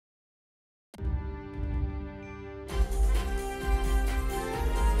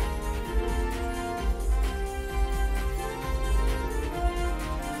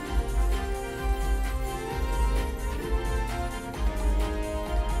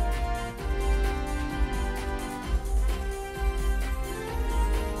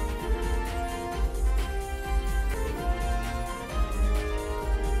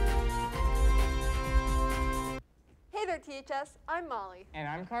at THS, I'm Molly. And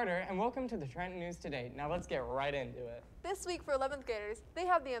I'm Carter, and welcome to the Trent News Today. Now let's get right into it. This week for 11th graders, they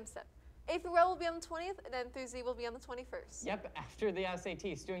have the MSEP. A through L will be on the 20th, and N through Z will be on the 21st. Yep, after the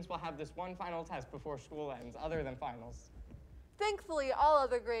SAT, students will have this one final test before school ends, other than finals. Thankfully, all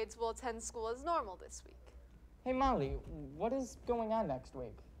other grades will attend school as normal this week. Hey Molly, what is going on next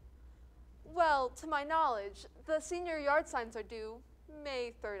week? Well, to my knowledge, the senior yard signs are due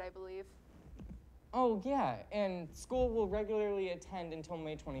May 3rd, I believe. Oh yeah, and school will regularly attend until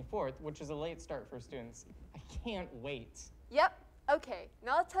May 24th, which is a late start for students. I can't wait. Yep, okay,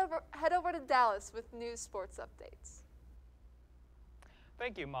 now let's head over to Dallas with news sports updates.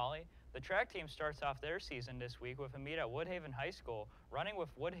 Thank you, Molly. The track team starts off their season this week with a meet at Woodhaven High School, running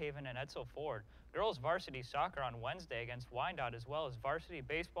with Woodhaven and Edsel Ford. Girls varsity soccer on Wednesday against Wyandotte, as well as varsity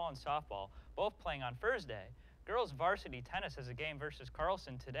baseball and softball, both playing on Thursday. Girls varsity tennis has a game versus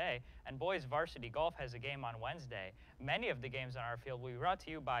Carlson today, and boys varsity golf has a game on Wednesday. Many of the games on our field will be brought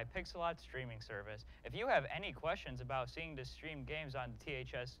to you by Pixelot streaming service. If you have any questions about seeing the streamed games on the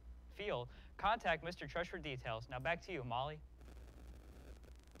THS field, contact Mr. Trush for details. Now back to you, Molly.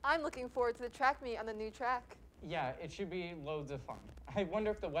 I'm looking forward to the track meet on the new track. Yeah, it should be loads of fun. I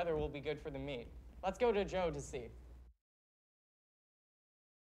wonder if the weather will be good for the meet. Let's go to Joe to see.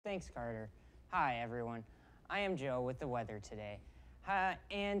 Thanks, Carter. Hi, everyone. I am Joe with the weather today.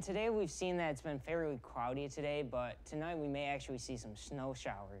 And today we've seen that it's been fairly cloudy today, but tonight we may actually see some snow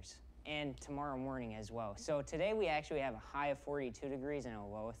showers, and tomorrow morning as well. So today we actually have a high of 42 degrees and a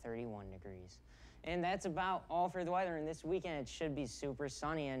low of 31 degrees. And that's about all for the weather, and this weekend it should be super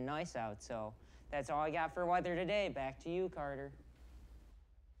sunny and nice out, so that's all I got for weather today. Back to you, Carter.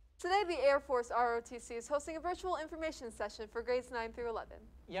 Today, the Air Force ROTC is hosting a virtual information session for grades 9 through 11.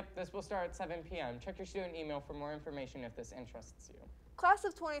 Yep, this will start at 7 p.m. Check your student email for more information if this interests you. Class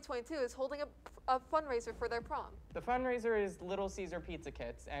of 2022 is holding a fundraiser for their prom. The fundraiser is Little Caesar Pizza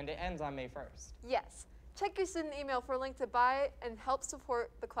Kits, and it ends on May 1st. Yes. Check your student email for a link to buy and help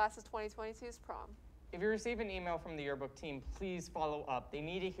support the class of 2022's prom. If you receive an email from the yearbook team, please follow up. They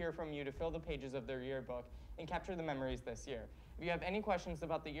need to hear from you to fill the pages of their yearbook and capture the memories this year. If you have any questions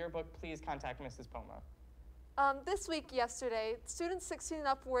about the yearbook, please contact Mrs. Poma. This week, yesterday, students 16 and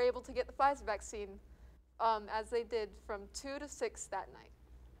up were able to get the Pfizer vaccine, as they did from 2 to 6 that night.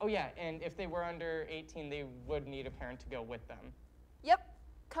 Oh yeah, and if they were under 18, they would need a parent to go with them. Yep.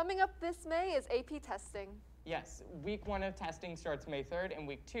 Coming up this May is AP testing. Yes, week 1 of testing starts May 3rd, and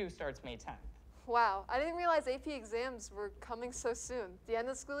week 2 starts May 10th. Wow, I didn't realize AP exams were coming so soon. The end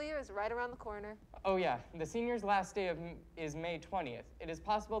of the school year is right around the corner. Oh yeah, the seniors' last day is May 20th. It is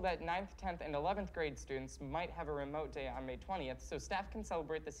possible that 9th, 10th, and 11th grade students might have a remote day on May 20th, so staff can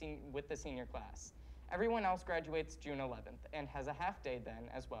celebrate with the senior class. Everyone else graduates June 11th and has a half day then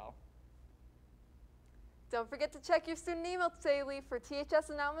as well. Don't forget to check your student email daily for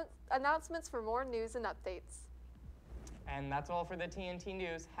THS announcements for more news and updates. And that's all for the TNT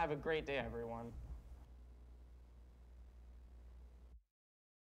News. Have a great day, everyone.